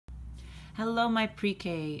Hello, my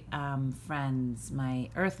pre-K friends, my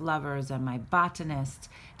earth lovers, and my botanists.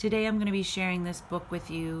 Today I'm going to be sharing this book with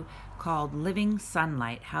you called Living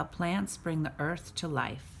Sunlight, How Plants Bring the Earth to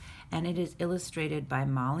Life. And it is illustrated by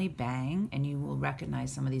Molly Bang, and you will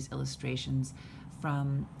recognize some of these illustrations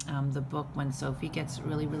from the book When Sophie Gets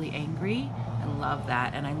Really, Really Angry. I love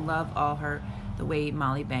that, and I love the way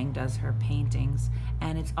Molly Bang does her paintings.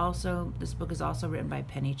 And this book is also written by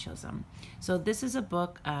Penny Chisholm. So this is a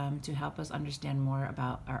book to help us understand more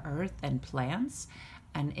about our earth and plants.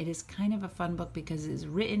 And it is kind of a fun book because it is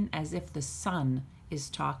written as if the sun is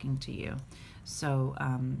talking to you. So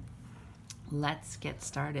let's get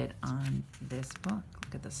started on this book.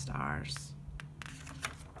 Look at the stars.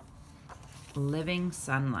 Living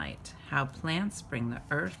Sunlight, How Plants Bring the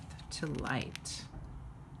Earth to Light.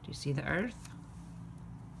 Do you see the earth?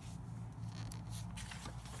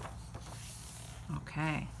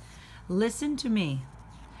 Okay. Listen to me.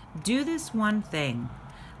 Do this one thing.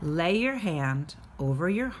 Lay your hand over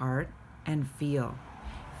your heart and feel.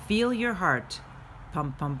 Feel your heart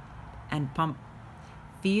pump, pump, and pump.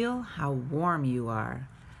 Feel how warm you are.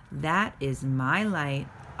 That is my light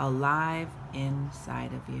alive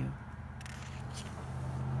inside of you.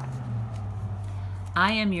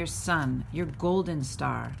 I am your sun, your golden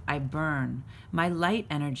star. I burn. My light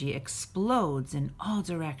energy explodes in all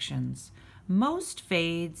directions. Most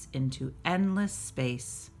fades into endless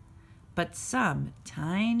space, but some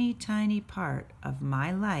tiny, tiny part of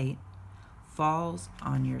my light falls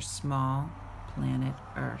on your small planet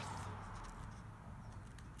Earth.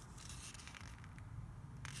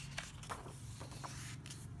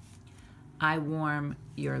 I warm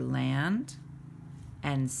your land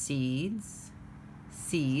and seas,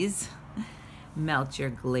 melt your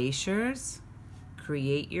glaciers,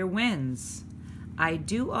 create your winds. I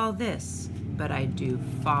do all this, but I do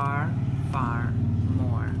far, far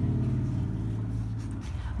more.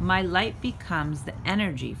 My light becomes the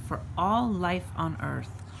energy for all life on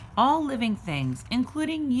earth. All living things,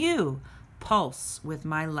 including you, pulse with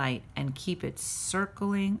my light and keep it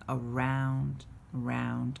circling around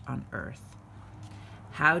on earth.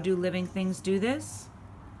 How do living things do this?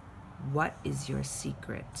 What is your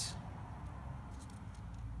secret?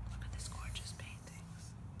 Look at this gorgeous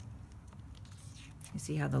paintings. You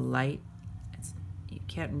see how the light, you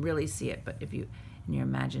can't really see it, but if you, in your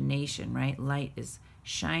imagination, right, light is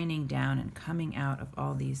shining down and coming out of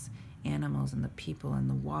all these animals and the people and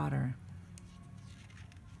the water.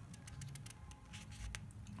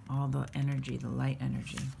 All the energy, the light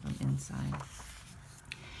energy from inside.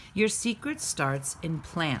 Your secret starts in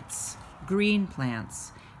plants, green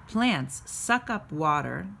plants. Plants suck up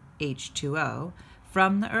water, H2O,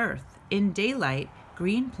 from the earth. In daylight,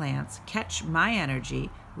 green plants catch my energy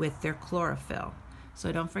with their chlorophyll.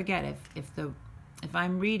 So don't forget, if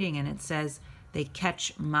I'm reading and it says they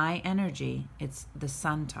catch my energy, it's the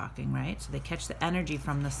sun talking, right? So they catch the energy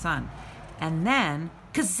from the sun. And then,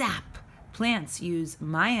 kazap! Plants use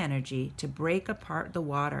my energy to break apart the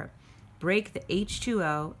water, break the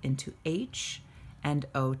H2O into H and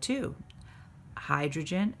O2.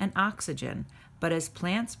 Hydrogen and oxygen, but as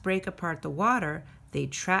plants break apart the water, they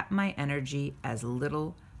trap my energy as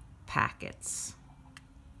little packets.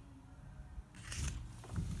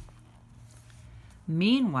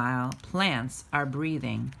 Meanwhile, plants are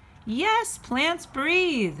breathing. Yes, plants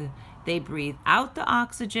breathe. They breathe out the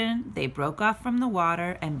oxygen they broke off from the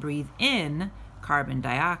water and breathe in carbon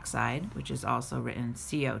dioxide, which is also written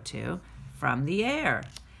CO2, from the air.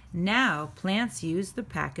 Now, plants use the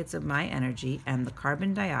packets of my energy and the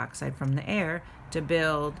carbon dioxide from the air to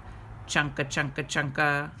build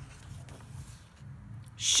chunka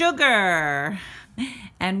sugar.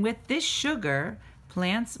 And with this sugar,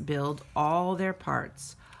 plants build all their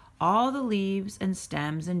parts, all the leaves and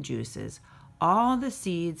stems and juices, all the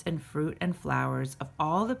seeds and fruit and flowers of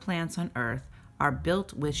all the plants on earth are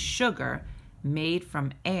built with sugar made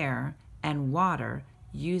from air and water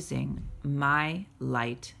using my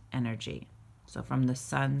light energy, so from the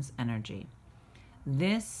sun's energy.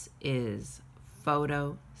 This is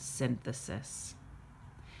photosynthesis,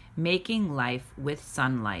 making life with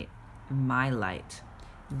sunlight, my light.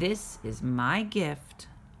 This is my gift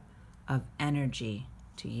of energy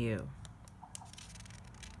to you.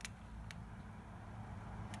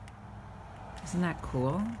 Isn't that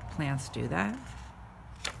cool? Plants do that.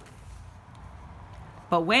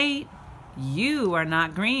 But wait, you are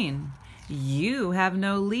not green. You have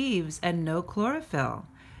no leaves and no chlorophyll.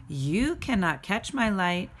 You cannot catch my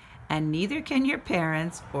light, and neither can your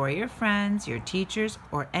parents or your friends, your teachers,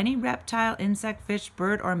 or any reptile, insect, fish,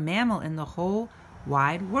 bird, or mammal in the whole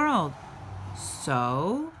wide world.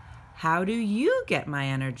 So, how do you get my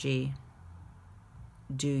energy?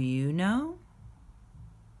 Do you know?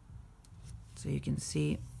 So you can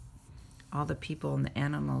see all the people and the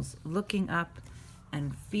animals looking up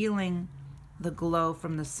and feeling the glow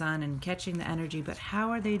from the sun and catching the energy. But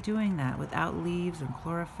how are they doing that without leaves and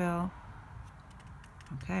chlorophyll?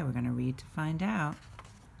 Okay, we're going to read to find out.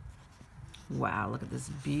 Wow, look at this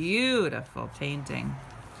beautiful painting.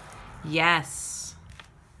 Yes,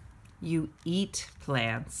 you eat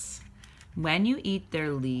plants. When you eat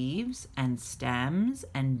their leaves and stems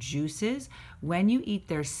and juices, when you eat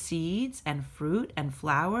their seeds and fruit and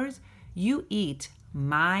flowers, you eat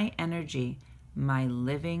my energy, my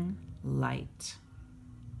living light.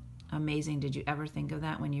 Amazing. Did you ever think of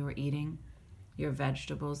that when you were eating your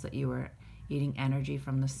vegetables, that you were eating energy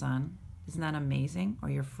from the sun? Isn't that amazing? Or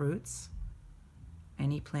your fruits?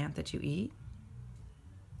 Any plant that you eat?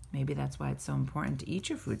 Maybe that's why it's so important to eat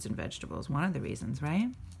your fruits and vegetables. One of the reasons, right?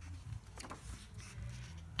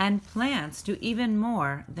 And plants do even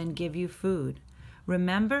more than give you food.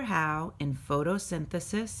 Remember how in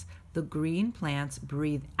photosynthesis, the green plants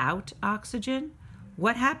breathe out oxygen?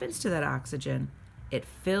 What happens to that oxygen? It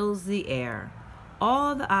fills the air.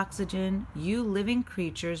 All the oxygen you living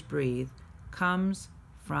creatures breathe comes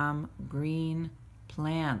from green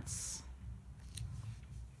plants.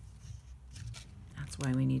 That's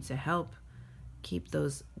why we need to help keep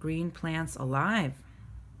those green plants alive.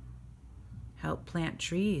 Help plant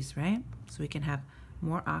trees, right? So we can have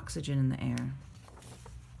more oxygen in the air.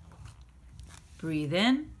 Breathe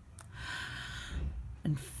in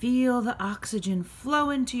and feel the oxygen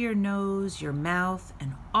flow into your nose, your mouth,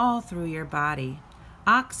 and all through your body.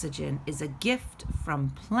 Oxygen is a gift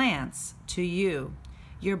from plants to you.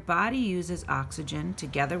 Your body uses oxygen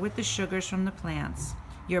together with the sugars from the plants.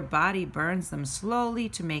 Your body burns them slowly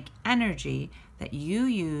to make energy that you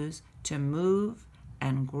use to move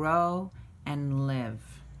and grow and live.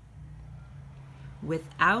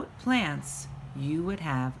 Without plants, you would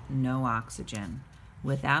have no oxygen.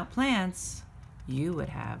 Without plants, you would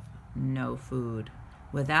have no food.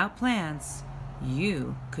 Without plants,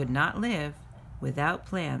 you could not live. Without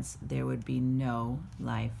plants, there would be no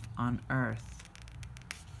life on earth.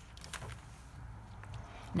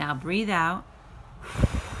 Now breathe out.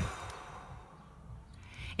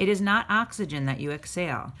 It is not oxygen that you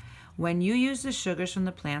exhale. When you use the sugars from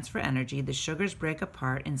the plants for energy, the sugars break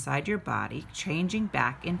apart inside your body, changing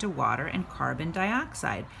back into water and carbon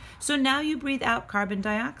dioxide. So now you breathe out carbon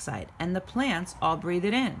dioxide, and the plants all breathe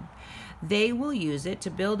it in. They will use it to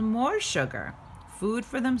build more sugar, food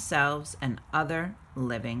for themselves and other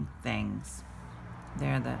living things.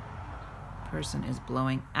 There, the person is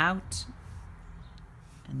blowing out,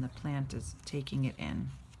 and the plant is taking it in.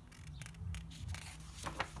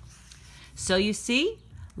 So you see,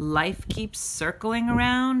 life keeps circling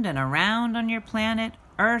around and around on your planet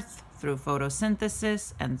Earth through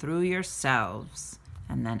photosynthesis and through yourselves,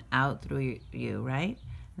 and then out through you, right?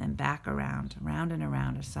 And then back around and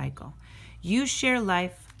around, a cycle. You share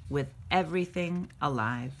life with everything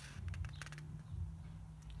alive.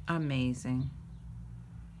 Amazing.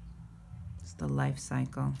 It's the life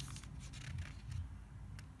cycle.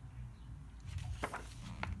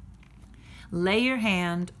 Lay your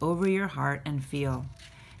hand over your heart and feel.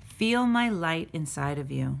 Feel my light inside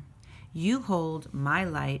of you. You hold my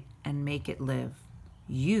light and make it live.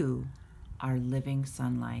 You are living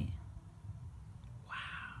sunlight. Wow.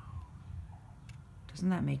 Doesn't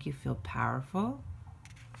that make you feel powerful?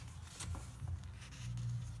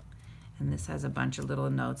 And this has a bunch of little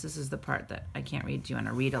notes. This is the part that I can't read. Do you want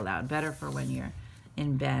to read aloud? Better for when you're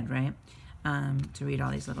in bed, right? To read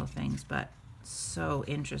all these little things, but so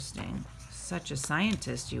interesting. Such a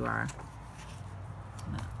scientist you are.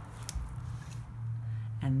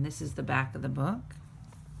 And this is the back of the book.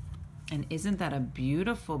 And isn't that a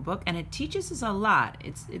beautiful book? And it teaches us a lot.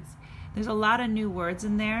 There's a lot of new words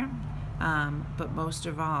in there, but most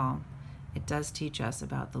of all, it does teach us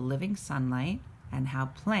about the living sunlight and how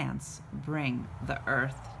plants bring the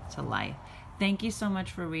earth to life. Thank you so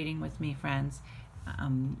much for reading with me, friends.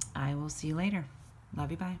 I will see you later.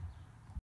 Love you, bye.